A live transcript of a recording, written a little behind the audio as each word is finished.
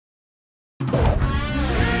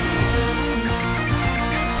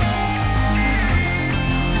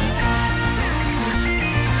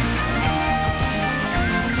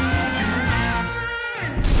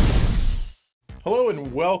Hello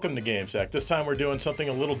and welcome to GameSack. This time we're doing something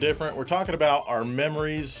a little different. We're talking about our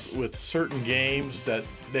memories with certain games that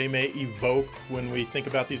they may evoke when we think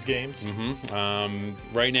about these games.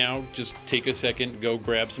 Right now, just take a second, go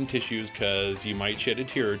grab some tissues, because you might shed a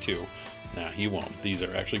tear or two. Nah, you won't. These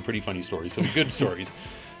are actually pretty funny stories, some good stories.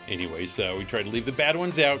 Anyway, so we try to leave the bad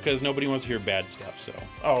ones out because nobody wants to hear bad stuff. So.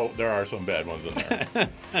 Oh, there are some bad ones in there.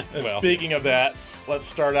 Well, speaking of that, let's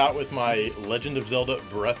start out with my Legend of Zelda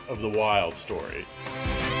Breath of the Wild story.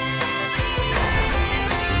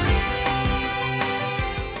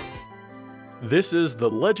 This is The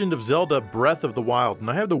Legend of Zelda Breath of the Wild, and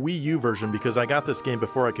I have the Wii U version because I got this game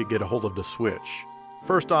before I could get a hold of the Switch.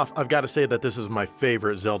 First off, I've got to say that this is my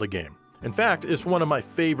favorite Zelda game. In fact, it's one of my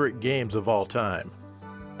favorite games of all time.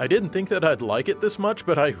 I didn't think that I'd like it this much,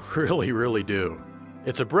 but I really do.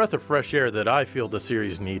 It's a breath of fresh air that I feel the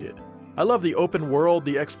series needed. I love the open world,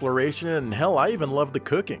 the exploration, and hell, I even love the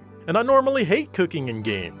cooking. And I normally hate cooking in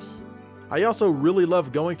games. I also really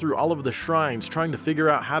love going through all of the shrines trying to figure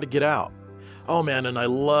out how to get out. Oh man, and I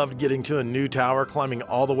loved getting to a new tower, climbing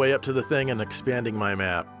all the way up to the thing and expanding my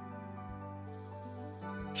map.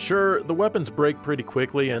 Sure, the weapons break pretty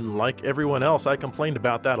quickly, and like everyone else, I complained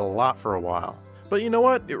about that a lot for a while. But you know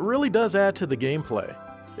what? It really does add to the gameplay.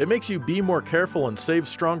 It makes you be more careful and save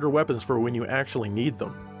stronger weapons for when you actually need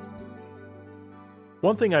them.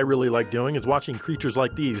 One thing I really like doing is watching creatures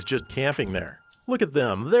like these just camping there. Look at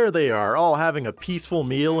them, there they are, all having a peaceful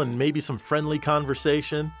meal and maybe some friendly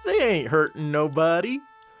conversation. They ain't hurting nobody.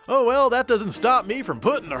 Oh well, that doesn't stop me from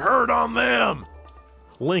putting the hurt on them.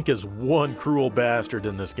 Link is one cruel bastard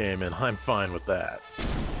in this game, and I'm fine with that.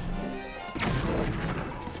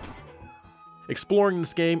 Exploring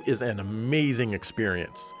this game is an amazing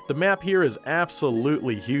experience. The map here is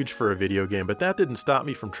absolutely huge for a video game, but that didn't stop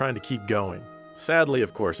me from trying to keep going. Sadly,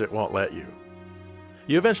 of course, it won't let you.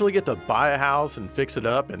 You eventually get to buy a house and fix it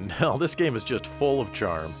up, and hell, this game is just full of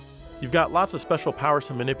charm. You've got lots of special powers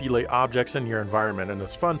to manipulate objects in your environment, and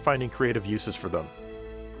it's fun finding creative uses for them.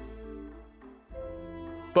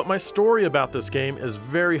 But my story about this game is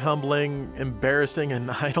very humbling, embarrassing, and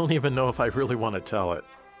I don't even know if I really want to tell it.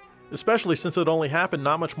 Especially since it only happened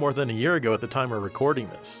not much more than a year ago at the time we're recording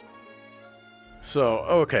this. So,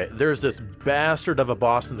 okay, there's this bastard of a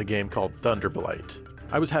boss in the game called Thunderblight.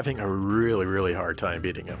 I was having a really hard time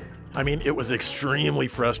beating him. I mean, it was extremely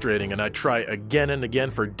frustrating, and I'd try again and again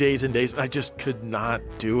for days and days, and I just could not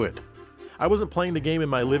do it. I wasn't playing the game in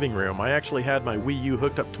my living room. I actually had my Wii U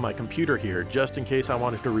hooked up to my computer here just in case I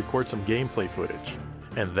wanted to record some gameplay footage.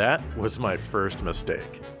 And that was my first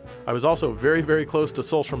mistake. I was also very close to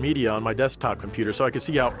social media on my desktop computer, so I could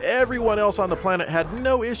see how everyone else on the planet had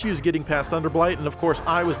no issues getting past Thunderblight, and of course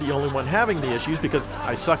I was the only one having the issues because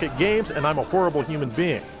I suck at games and I'm a horrible human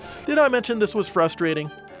being. Did I mention this was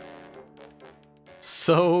frustrating?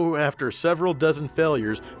 So, after several dozen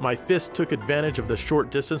failures, my fist took advantage of the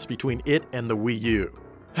short distance between it and the Wii U.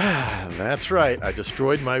 That's right, I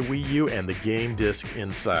destroyed my Wii U and the game disc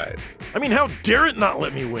inside. I mean, how dare it not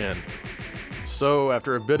let me win? So,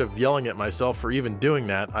 after a bit of yelling at myself for even doing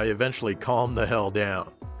that, I eventually calmed the hell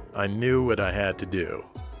down. I knew what I had to do.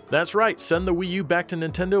 That's right, send the Wii U back to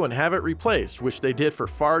Nintendo and have it replaced, which they did for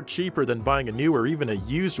far cheaper than buying a new or even a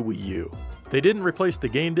used Wii U. They didn't replace the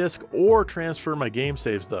game disc or transfer my game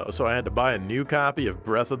saves though, so I had to buy a new copy of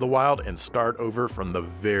Breath of the Wild and start over from the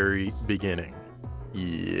very beginning.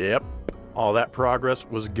 Yep, all that progress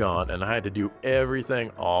was gone and I had to do everything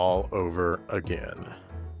all over again.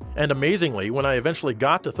 And amazingly, when I eventually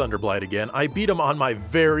got to Thunderblight again, I beat him on my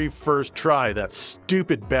very first try, that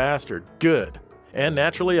stupid bastard. Good. And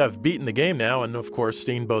naturally, I've beaten the game now and of course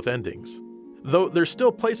seen both endings. Though there's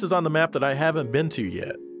still places on the map that I haven't been to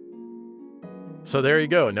yet. So there you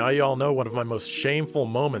go, now you all know one of my most shameful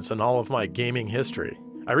moments in all of my gaming history.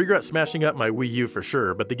 I regret smashing up my Wii U for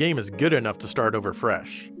sure, but the game is good enough to start over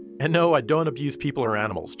fresh. And no, I don't abuse people or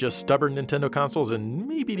animals, just stubborn Nintendo consoles and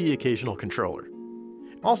maybe the occasional controller.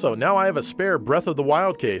 Also, now I have a spare Breath of the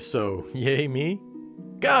Wild case, so yay me.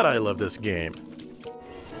 God, I love this game.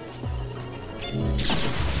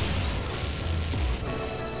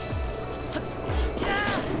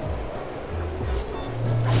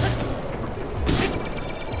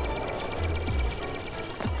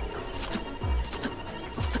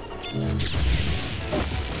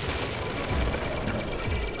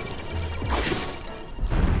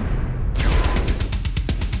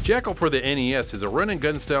 Jackal for the NES is a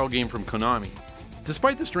run-and-gun style game from Konami.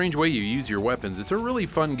 Despite the strange way you use your weapons, it's a really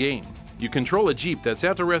fun game. You control a Jeep that's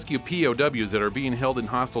out to rescue POWs that are being held in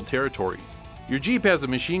hostile territories. Your Jeep has a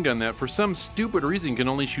machine gun that, for some stupid reason, can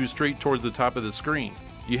only shoot straight towards the top of the screen.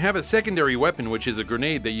 You have a secondary weapon, which is a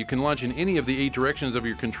grenade that you can launch in any of the 8 directions of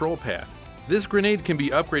your control pad. This grenade can be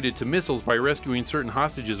upgraded to missiles by rescuing certain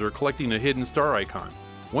hostages or collecting a hidden star icon.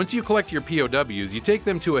 Once you collect your POWs, you take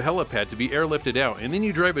them to a helipad to be airlifted out, and then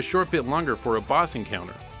you drive a short bit longer for a boss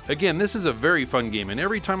encounter. Again, this is a very fun game, and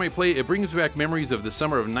every time I play it brings back memories of the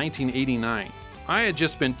summer of 1989. I had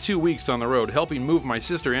just spent 2 weeks on the road helping move my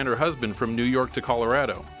sister and her husband from New York to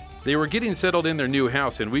Colorado. They were getting settled in their new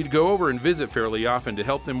house, and we'd go over and visit fairly often to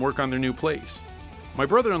help them work on their new place. My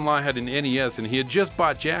brother-in-law had an NES and he had just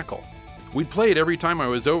bought Jackal. We'd play it every time I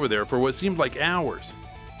was over there for what seemed like hours.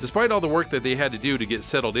 Despite all the work that they had to do to get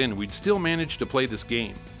settled in, we'd still manage to play this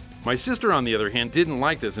game. My sister, on the other hand, didn't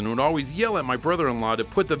like this and would always yell at my brother-in-law to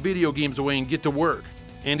put the video games away and get to work.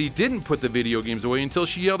 And he didn't put the video games away until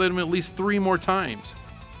she yelled at him at least 3 more times.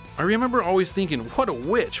 I remember always thinking, what a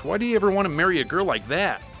witch, why do you ever want to marry a girl like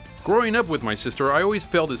that? Growing up with my sister, I always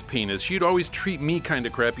felt his pain as she'd always treat me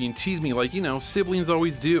kinda crappy and tease me like, siblings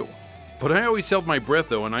always do. But I always held my breath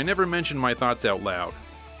though, and I never mentioned my thoughts out loud.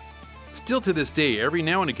 Still to this day, every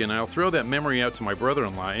now and again I'll throw that memory out to my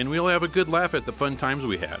brother-in-law and we'll have a good laugh at the fun times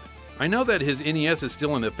we had. I know that his NES is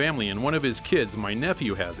still in the family and one of his kids, my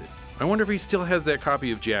nephew, has it. I wonder if he still has that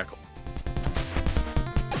copy of Jackal.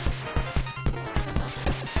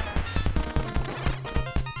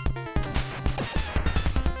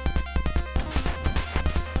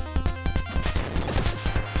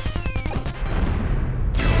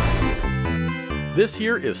 This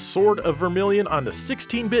here is Sword of Vermilion on the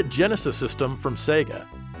 16-bit Genesis system from Sega.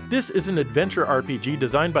 This is an adventure RPG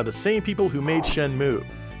designed by the same people who made Shenmue.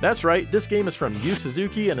 That's right, this game is from Yu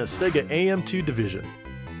Suzuki and his Sega AM2 division.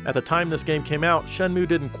 At the time this game came out, Shenmue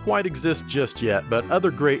didn't quite exist just yet, but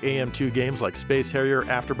other great AM2 games like Space Harrier,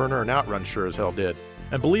 Afterburner, and Outrun sure as hell did.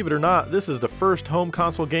 And believe it or not, this is the first home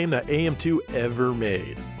console game that AM2 ever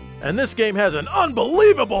made. And this game has an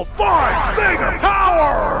unbelievable 5 mega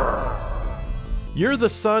power! You're the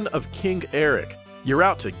son of King Eric. You're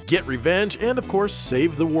out to get revenge and, of course,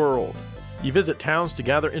 save the world. You visit towns to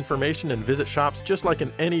gather information and visit shops just like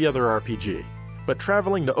in any other RPG. But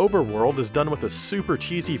traveling to Overworld is done with a super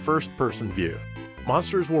cheesy first-person view.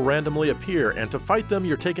 Monsters will randomly appear, and to fight them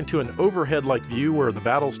you're taken to an overhead-like view where the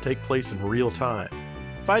battles take place in real time.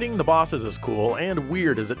 Fighting the bosses is cool and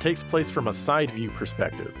weird as it takes place from a side-view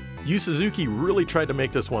perspective. Yu Suzuki really tried to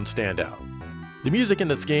make this one stand out. The music in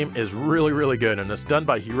this game is really good, and it's done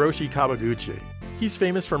by Hiroshi Kawaguchi. He's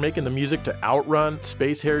famous for making the music to Outrun,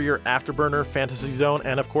 Space Harrier, Afterburner, Fantasy Zone,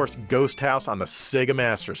 and of course Ghost House on the Sega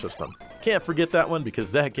Master System. Can't forget that one because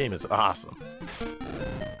that game is awesome.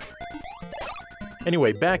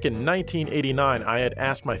 Anyway, back in 1989, I had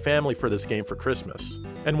asked my family for this game for Christmas.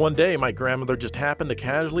 And one day, my grandmother just happened to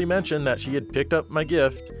casually mention that she had picked up my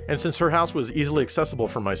gift, and since her house was easily accessible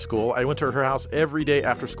from my school, I went to her house every day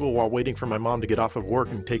after school while waiting for my mom to get off of work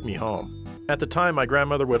and take me home. At the time, my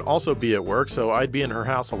grandmother would also be at work, so I'd be in her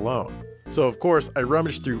house alone. So of course, I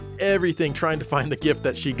rummaged through everything trying to find the gift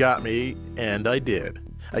that she got me, and I did.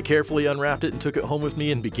 I carefully unwrapped it and took it home with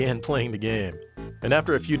me and began playing the game. And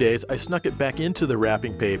after a few days, I snuck it back into the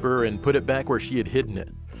wrapping paper and put it back where she had hidden it.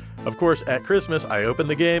 Of course, at Christmas, I opened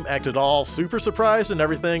the game, acted all super surprised and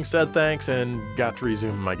everything, said thanks, and got to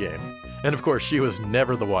resume my game. And of course, she was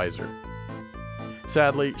never the wiser.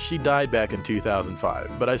 Sadly, she died back in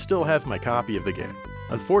 2005, but I still have my copy of the game.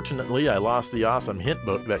 Unfortunately, I lost the awesome hint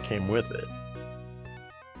book that came with it.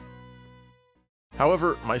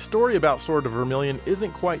 However, my story about Sword of Vermilion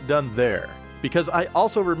isn't quite done there, because I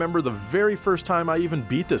also remember the very first time I even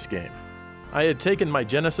beat this game. I had taken my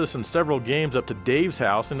Genesis and several games up to Dave's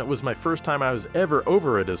house, and it was my first time I was ever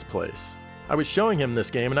over at his place. I was showing him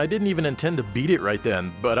this game and I didn't even intend to beat it right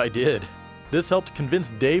then, but I did. This helped convince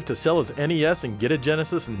Dave to sell his NES and get a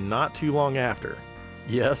Genesis not too long after.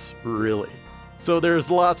 Yes, really. So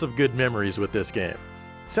there's lots of good memories with this game.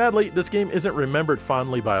 Sadly, this game isn't remembered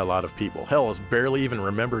fondly by a lot of people. Hell, it's barely even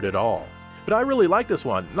remembered at all. But I really like this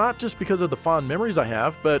one, not just because of the fond memories I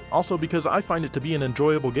have, but also because I find it to be an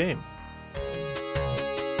enjoyable game.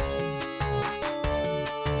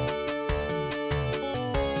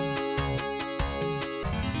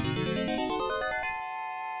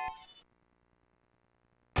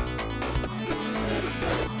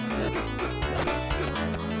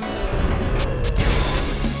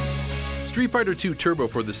 Street Fighter II Turbo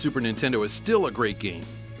for the Super Nintendo is still a great game.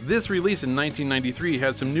 This release in 1993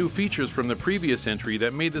 had some new features from the previous entry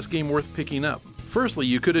that made this game worth picking up. Firstly,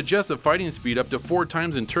 you could adjust the fighting speed up to 4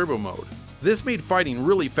 times in turbo mode. This made fighting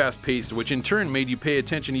really fast-paced, which in turn made you pay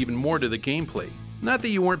attention even more to the gameplay. Not that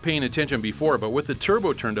you weren't paying attention before, but with the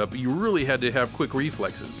turbo turned up, you really had to have quick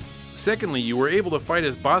reflexes. Secondly, you were able to fight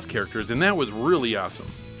as boss characters, and that was really awesome.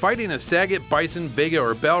 Fighting a Sagat, Bison, Vega,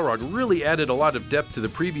 or Balrog really added a lot of depth to the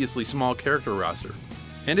previously small character roster.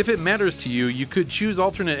 And if it matters to you, you could choose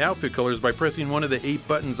alternate outfit colors by pressing one of the 8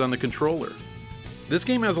 buttons on the controller. This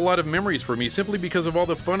game has a lot of memories for me simply because of all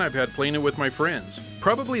the fun I've had playing it with my friends.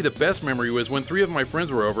 Probably the best memory was when 3 of my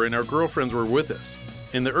friends were over and our girlfriends were with us.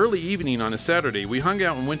 In the early evening on a Saturday, we hung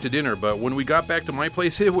out and went to dinner, but when we got back to my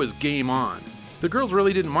place, it was game on. The girls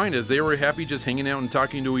really didn't mind as they were happy just hanging out and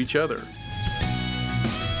talking to each other.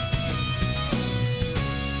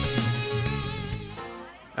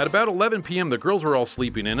 At about 11 p.m. the girls were all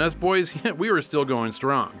sleeping and us boys, we were still going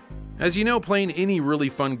strong. As you know, playing any really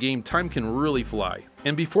fun game, time can really fly.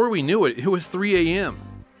 And before we knew it, it was 3 a.m.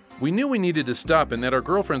 We knew we needed to stop and that our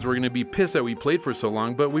girlfriends were going to be pissed that we played for so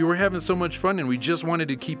long, but we were having so much fun and we just wanted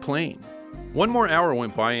to keep playing. One more hour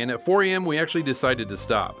went by and at 4 a.m. we actually decided to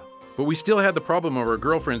stop. But we still had the problem of our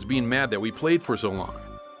girlfriends being mad that we played for so long.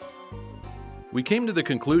 We came to the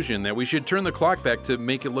conclusion that we should turn the clock back to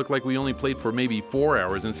make it look like we only played for maybe 4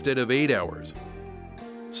 hours instead of 8 hours.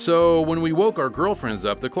 So when we woke our girlfriends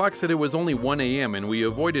up, the clock said it was only 1 a.m. and we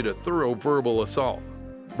avoided a thorough verbal assault.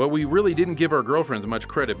 But we really didn't give our girlfriends much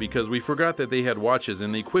credit because we forgot that they had watches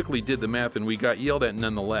and they quickly did the math and we got yelled at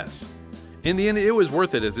nonetheless. In the end, it was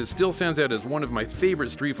worth it as it still stands out as one of my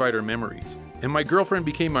favorite Street Fighter memories. And my girlfriend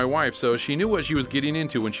became my wife, so she knew what she was getting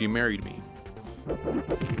into when she married me.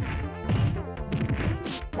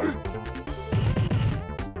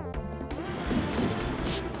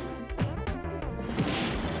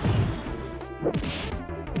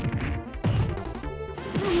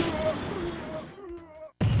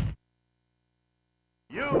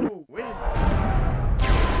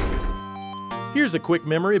 Here's a quick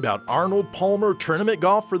memory about Arnold Palmer Tournament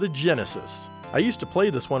Golf for the Genesis. I used to play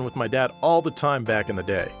this one with my dad all the time back in the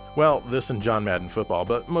day. Well, this and John Madden football,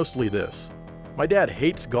 but mostly this. My dad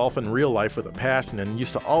hates golf in real life with a passion and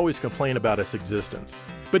used to always complain about its existence.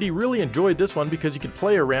 But he really enjoyed this one because you could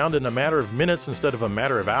play around in a matter of minutes instead of a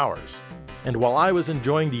matter of hours. And while I was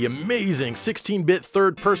enjoying the amazing 16-bit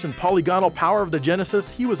third-person polygonal power of the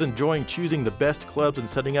Genesis, he was enjoying choosing the best clubs and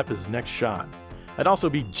setting up his next shot. I'd also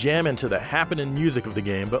be jamming to the happening music of the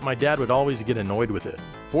game, but my dad would always get annoyed with it.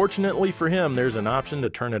 Fortunately for him, there's an option to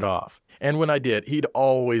turn it off. And when I did, he'd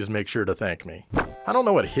always make sure to thank me. I don't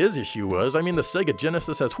know what his issue was. I mean, the Sega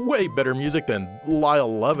Genesis has way better music than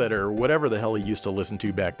Lyle Lovett or whatever the hell he used to listen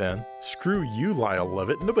to back then. Screw you, Lyle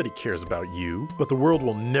Lovett. Nobody cares about you. But the world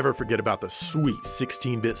will never forget about the sweet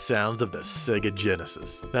 16-bit sounds of the Sega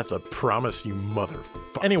Genesis. That's a promise, you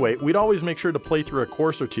motherfucker. Anyway, we'd always make sure to play through a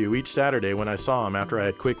course or two each Saturday when I saw him after I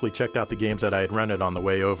had quickly checked out the games that I had rented on the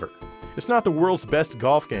way over. It's not the world's best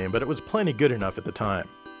golf game, but it was plenty good enough at the time.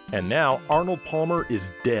 And now, Arnold Palmer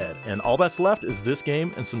is dead, and all that's left is this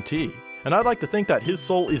game and some tea. And I'd like to think that his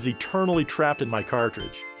soul is eternally trapped in my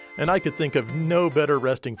cartridge. And I could think of no better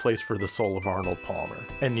resting place for the soul of Arnold Palmer,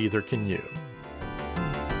 and neither can you.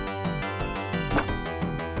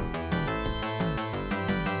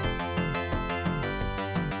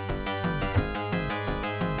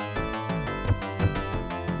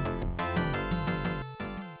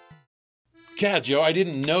 God, Joe, I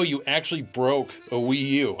didn't know you actually broke a Wii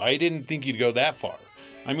U. I didn't think you'd go that far.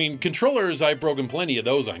 I mean, controllers, I've broken plenty of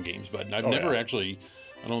those on games, but I've never actually,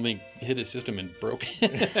 I don't think, hit a system and broke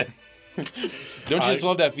it. Don't you just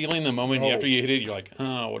love that feeling the moment after you hit it, you're like,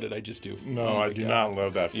 oh, what did I just do? No, I do not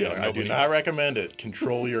love that feeling. I do not recommend it.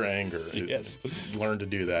 Control your anger. Yes. Learn to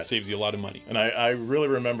do that. It saves you a lot of money. And I really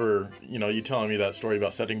remember, you telling me that story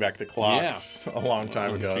about setting back the clocks a long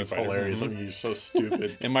time ago. It's hilarious. I mean, you're so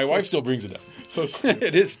stupid. And my wife still brings it up. So stupid.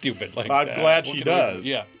 It is stupid. Like I'm glad she does.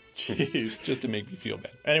 Yeah. Jeez. Just to make me feel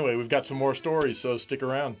bad. Anyway, we've got some more stories, so stick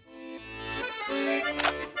around.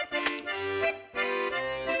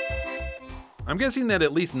 I'm guessing that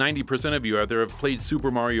at least 90% of you out there have played Super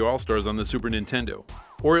Mario All-Stars on the Super Nintendo,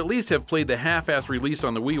 or at least have played the half-assed release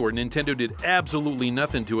on the Wii where Nintendo did absolutely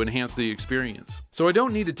nothing to enhance the experience. So I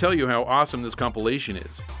don't need to tell you how awesome this compilation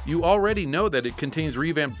is. You already know that it contains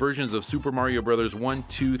revamped versions of Super Mario Bros. 1,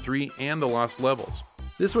 2, 3, and the Lost Levels.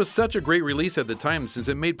 This was such a great release at the time since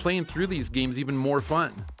it made playing through these games even more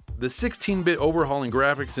fun. The 16-bit overhaul in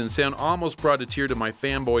graphics and sound almost brought a tear to my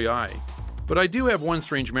fanboy eye. But I do have one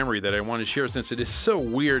strange memory that I want to share since it is so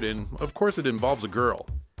weird and, of course, it involves a girl.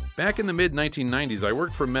 Back in the mid-1990s, I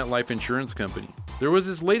worked for MetLife Insurance Company. There was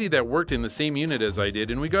this lady that worked in the same unit as I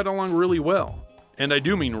did, and we got along really well. And I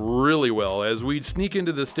do mean really well, as we'd sneak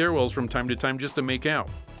into the stairwells from time to time just to make out.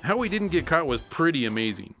 How we didn't get caught was pretty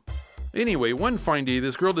amazing. Anyway, one fine day,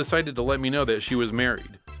 this girl decided to let me know that she was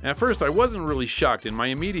married. At first, I wasn't really shocked, and my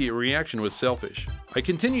immediate reaction was selfish. I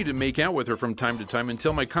continued to make out with her from time to time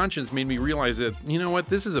until my conscience made me realize that, you know what,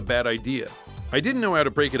 this is a bad idea. I didn't know how to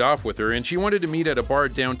break it off with her, and she wanted to meet at a bar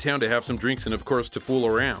downtown to have some drinks and of course to fool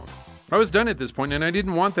around. I was done at this point, and I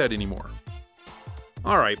didn't want that anymore.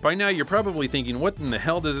 Alright, by now you're probably thinking, what in the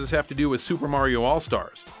hell does this have to do with Super Mario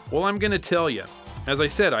All-Stars? Well, I'm gonna tell ya. As I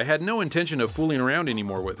said, I had no intention of fooling around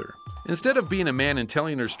anymore with her. Instead of being a man and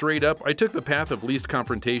telling her straight up, I took the path of least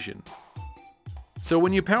confrontation. So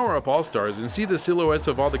when you power up All-Stars and see the silhouettes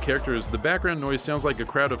of all the characters, the background noise sounds like a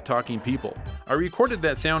crowd of talking people. I recorded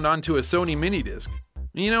that sound onto a Sony mini disc.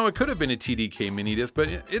 You know, it could have been a TDK mini disc, but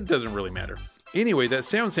it doesn't really matter. Anyway, that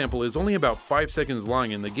sound sample is only about 5 seconds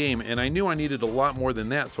long in the game, and I knew I needed a lot more than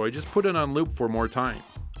that, so I just put it on loop for more time.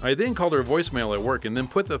 I then called her voicemail at work and then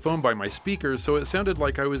put the phone by my speaker so it sounded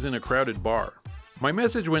like I was in a crowded bar. My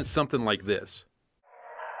message went something like this.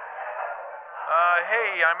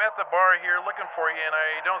 Hey, I'm at the bar here looking for you and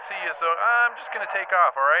I don't see you, so I'm just gonna take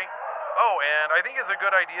off, alright? Oh, and I think it's a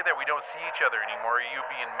good idea that we don't see each other anymore, you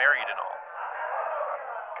being married and all.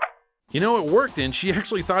 You know, it worked, and she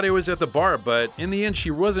actually thought I was at the bar, but in the end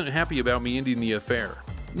she wasn't happy about me ending the affair.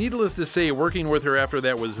 Needless to say, working with her after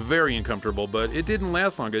that was very uncomfortable, but it didn't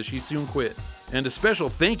last long as she soon quit. And a special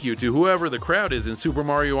thank you to whoever the crowd is in Super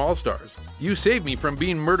Mario All-Stars. You saved me from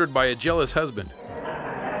being murdered by a jealous husband.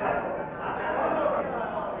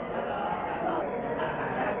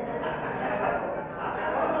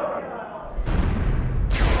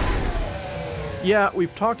 Yeah,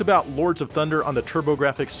 we've talked about Lords of Thunder on the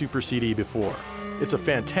TurboGrafx Super CD before. It's a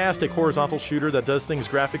fantastic horizontal shooter that does things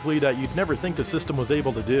graphically that you'd never think the system was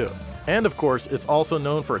able to do. And of course, it's also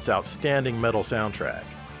known for its outstanding metal soundtrack.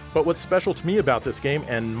 But what's special to me about this game,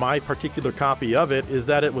 and my particular copy of it, is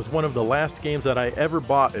that it was one of the last games that I ever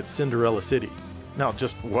bought at Cinderella City. Now,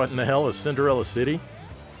 just what in the hell is Cinderella City?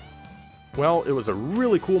 Well, it was a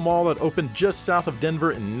really cool mall that opened just south of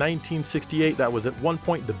Denver in 1968 that was at one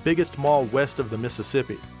point the biggest mall west of the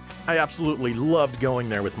Mississippi. I absolutely loved going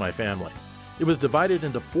there with my family. It was divided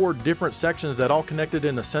into 4 different sections that all connected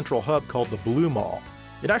in a central hub called the Blue Mall.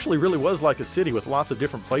 It actually really was like a city with lots of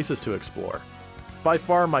different places to explore. By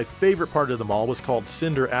far my favorite part of the mall was called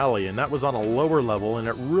Cinder Alley, and that was on a lower level and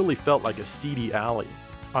it really felt like a seedy alley.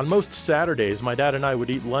 On most Saturdays, my dad and I would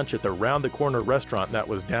eat lunch at the Round the Corner restaurant that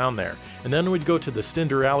was down there, and then we'd go to the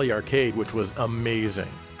Cinder Alley arcade, which was amazing.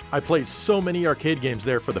 I played so many arcade games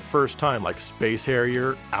there for the first time, like Space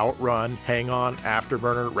Harrier, Outrun, Hang On,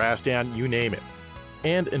 Afterburner, Rastan, you name it.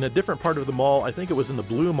 And in a different part of the mall, I think it was in the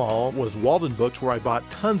Blue Mall, was Walden Books, where I bought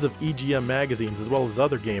tons of EGM magazines as well as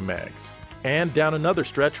other game mags. And down another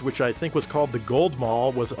stretch, which I think was called the Gold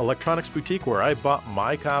Mall, was Electronics Boutique, where I bought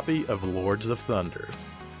my copy of Lords of Thunder.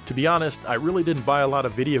 To be honest, I really didn't buy a lot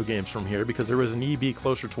of video games from here because there was an EB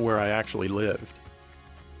closer to where I actually lived.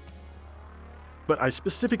 But I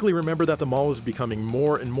specifically remember that the mall was becoming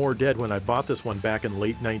more and more dead when I bought this one back in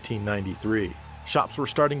late 1993. Shops were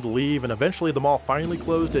starting to leave, and eventually the mall finally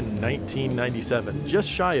closed in 1997, just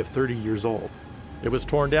shy of 30 years old. It was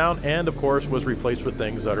torn down and, of course, was replaced with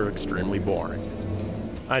things that are extremely boring.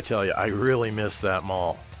 I tell you, I really miss that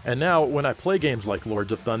mall. And now, when I play games like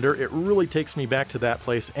Lords of Thunder, it really takes me back to that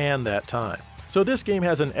place and that time. So this game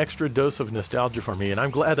has an extra dose of nostalgia for me, and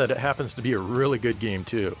I'm glad that it happens to be a really good game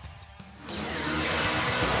too.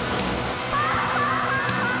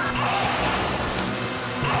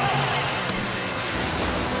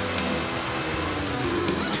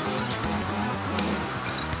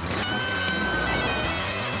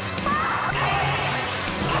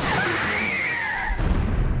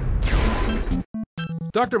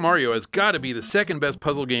 Dr. Mario has got to be the second best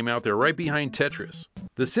puzzle game out there, right behind Tetris.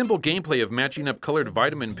 The simple gameplay of matching up colored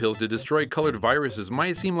vitamin pills to destroy colored viruses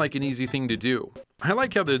might seem like an easy thing to do. I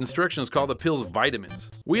like how the instructions call the pills vitamins.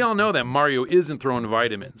 We all know that Mario isn't throwing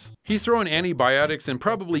vitamins. He's throwing antibiotics and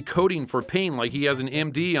probably coding for pain like he has an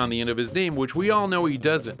MD on the end of his name, which we all know he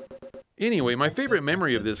doesn't. Anyway, my favorite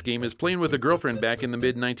memory of this game is playing with a girlfriend back in the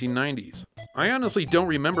mid-1990s. I honestly don't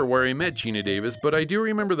remember where I met Gina Davis, but I do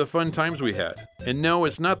remember the fun times we had. And no,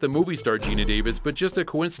 it's not the movie star Gina Davis, but just a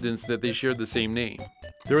coincidence that they shared the same name.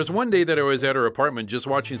 There was one day that I was at her apartment just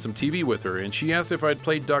watching some TV with her, and she asked if I'd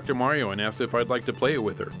played Dr. Mario and asked if I'd like to play it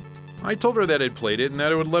with her. I told her that I'd played it and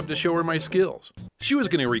that I would love to show her my skills. She was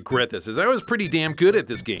going to regret this, as I was pretty damn good at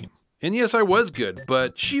this game. And yes, I was good,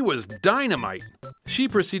 but she was dynamite. She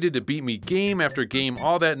proceeded to beat me game after game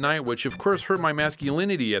all that night, which of course hurt my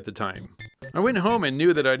masculinity at the time. I went home and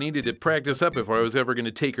knew that I needed to practice up if I was ever going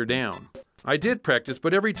to take her down. I did practice,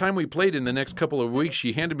 but every time we played in the next couple of weeks,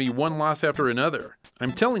 she handed me one loss after another.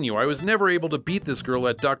 I'm telling you, I was never able to beat this girl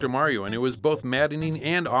at Dr. Mario, and it was both maddening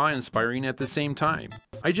and awe-inspiring at the same time.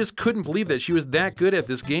 I just couldn't believe that she was that good at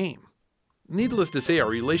this game. Needless to say, our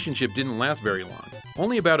relationship didn't last very long.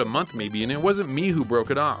 Only about a month maybe, and it wasn't me who broke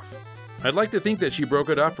it off. I'd like to think that she broke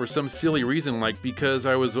it off for some silly reason, like because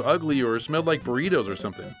I was ugly or smelled like burritos or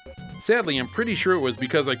something. Sadly, I'm pretty sure it was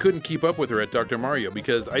because I couldn't keep up with her at Dr. Mario,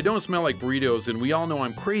 because I don't smell like burritos and we all know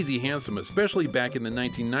I'm crazy handsome, especially back in the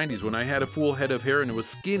 1990s when I had a full head of hair and was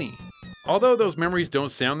skinny. Although those memories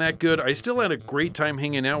don't sound that good, I still had a great time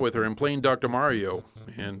hanging out with her and playing Dr. Mario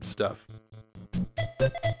and stuff.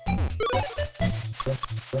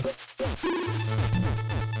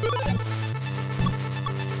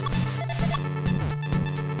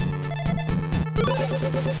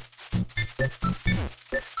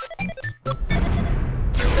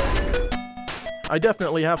 I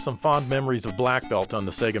definitely have some fond memories of Black Belt on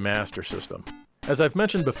the Sega Master System. As I've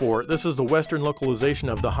mentioned before, this is the Western localization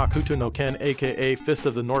of the Hakuto no Ken aka Fist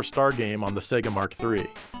of the North Star game on the Sega Mark III.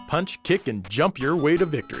 Punch, kick, and jump your way to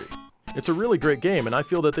victory. It's a really great game, and I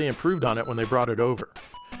feel that they improved on it when they brought it over.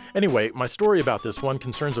 Anyway, my story about this one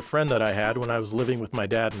concerns a friend that I had when I was living with my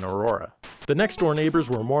dad in Aurora. The next door neighbors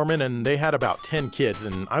were Mormon, and they had about 10 kids,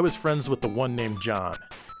 and I was friends with the one named John.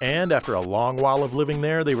 And after a long while of living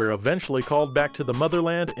there, they were eventually called back to the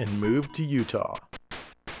motherland and moved to Utah.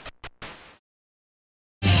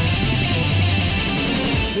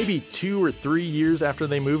 Maybe 2 or 3 years after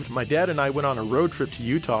they moved, my dad and I went on a road trip to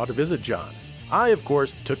Utah to visit John. I, of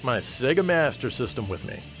course, took my Sega Master System with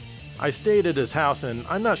me. I stayed at his house, and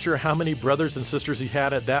I'm not sure how many brothers and sisters he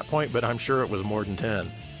had at that point, but I'm sure it was more than 10.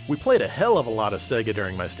 We played a hell of a lot of Sega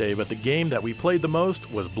during my stay, but the game that we played the most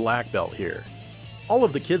was Black Belt here. All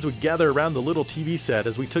of the kids would gather around the little TV set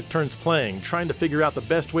as we took turns playing, trying to figure out the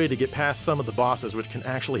best way to get past some of the bosses, which can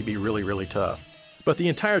actually be really tough. But the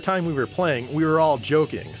entire time we were playing, we were all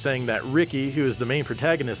joking, saying that Ricky, who is the main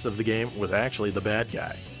protagonist of the game, was actually the bad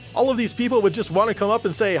guy. All of these people would just want to come up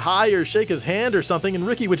and say hi or shake his hand or something, and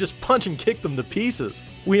Ricky would just punch and kick them to pieces.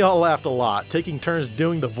 We all laughed a lot, taking turns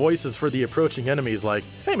doing the voices for the approaching enemies like,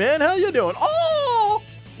 "Hey man, how you doing? Oh!"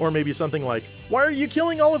 Or maybe something like, "Why are you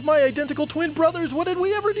killing all of my identical twin brothers? What did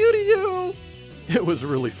we ever do to you?" It was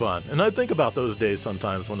really fun, and I think about those days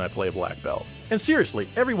sometimes when I play Black Belt. And seriously,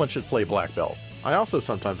 everyone should play Black Belt. I also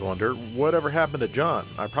sometimes wonder, whatever happened to John?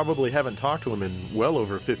 I probably haven't talked to him in well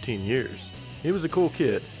over 15 years. He was a cool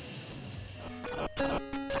kid.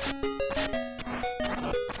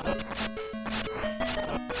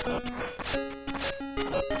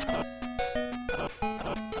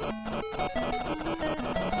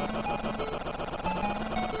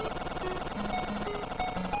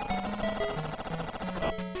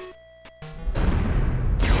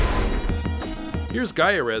 Here's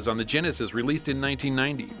Gaia-Rez on the Genesis, released in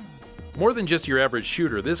 1990. More than just your average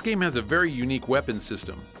shooter, this game has a very unique weapon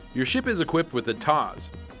system. Your ship is equipped with the TAS.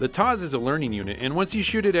 The TAS is a learning unit, and once you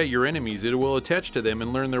shoot it at your enemies, it will attach to them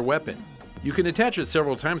and learn their weapon. You can attach it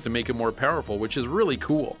several times to make it more powerful, which is really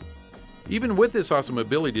cool. Even with this awesome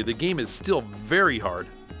ability, the game is still very hard,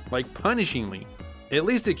 like punishingly. At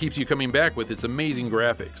least it keeps you coming back with its amazing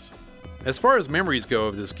graphics. As far as memories go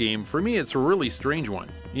of this game, for me it's a really strange one.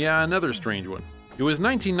 Yeah, another strange one. It was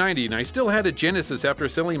 1990 and I still had a Genesis after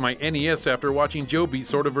selling my NES after watching Joe beat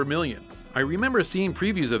Sword of Vermilion. I remember seeing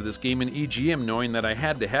previews of this game in EGM knowing that I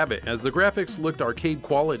had to have it, as the graphics looked arcade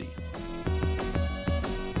quality.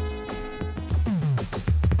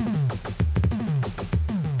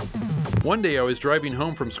 One day I was driving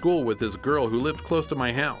home from school with this girl who lived close to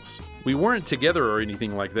my house. We weren't together or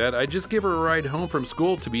anything like that, I just give her a ride home from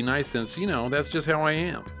school to be nice since, you know, that's just how I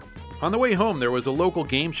am. On the way home there was a local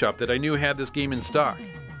game shop that I knew had this game in stock.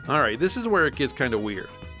 Alright, this is where it gets kinda weird.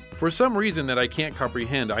 For some reason that I can't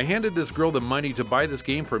comprehend, I handed this girl the money to buy this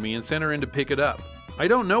game for me and sent her in to pick it up. I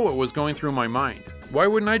don't know what was going through my mind. Why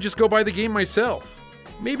wouldn't I just go buy the game myself?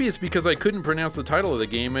 Maybe it's because I couldn't pronounce the title of the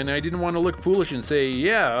game and I didn't want to look foolish and say,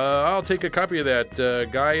 yeah, I'll take a copy of that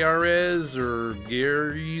Gaia-Rez or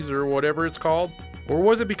Gary's or whatever it's called. Or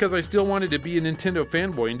was it because I still wanted to be a Nintendo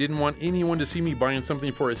fanboy and didn't want anyone to see me buying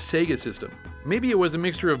something for a Sega system? Maybe it was a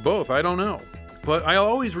mixture of both, I don't know. But I'll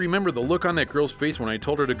always remember the look on that girl's face when I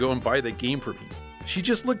told her to go and buy the game for me. She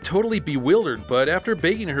just looked totally bewildered, but after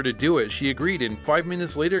begging her to do it, she agreed and 5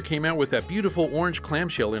 minutes later came out with that beautiful orange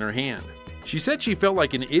clamshell in her hand. She said she felt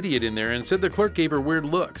like an idiot in there and said the clerk gave her weird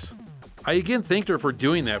looks. I again thanked her for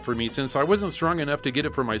doing that for me since I wasn't strong enough to get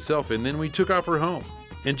it for myself, and then we took off her home.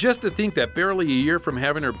 And just to think that barely a year from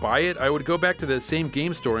having her buy it, I would go back to that same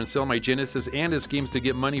game store and sell my Genesis and its games to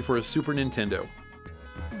get money for a Super Nintendo.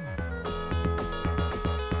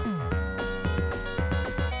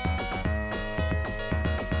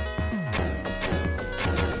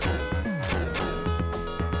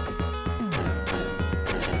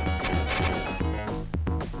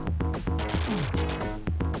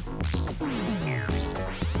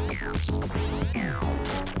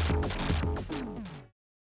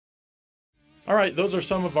 All right, those are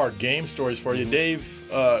some of our game stories for you. Dave,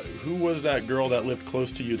 who was that girl that lived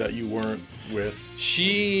close to you that you weren't with?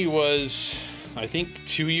 She was, I think,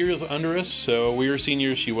 2 years under us. So we were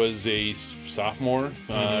seniors. She was a sophomore.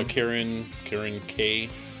 Karen K.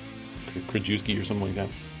 Krajewski or something like that.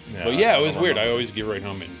 Yeah, but yeah, it was weird. I always get right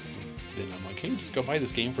home and then I'm like, hey, just go buy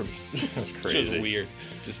this game for me. That's It's crazy. just weird.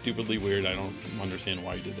 Just stupidly weird. I don't understand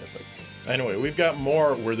why you did that, but Anyway, we've got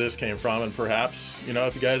more where this came from, and perhaps, you know,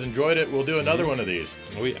 if you guys enjoyed it, we'll do another one of these.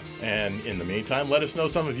 oh yeah. And in the meantime, let us know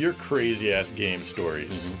some of your crazy-ass game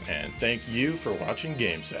stories. And thank you for watching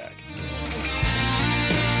GameSack.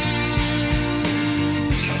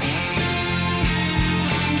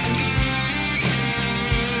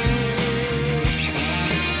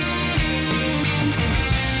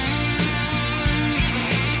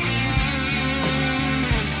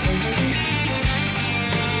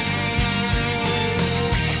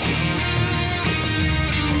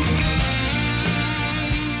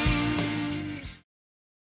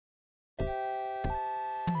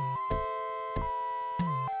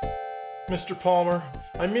 Mr. Palmer,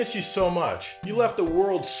 I miss you so much. You left the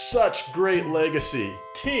world such great legacy.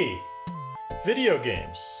 Tea, video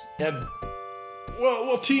games, and,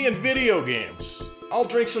 well, tea and video games. I'll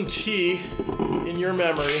drink some tea in your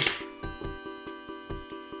memory.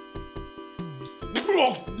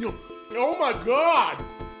 Oh my God!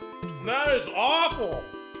 That is awful!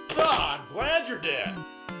 God, I'm glad you're dead.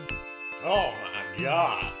 Oh my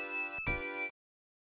God.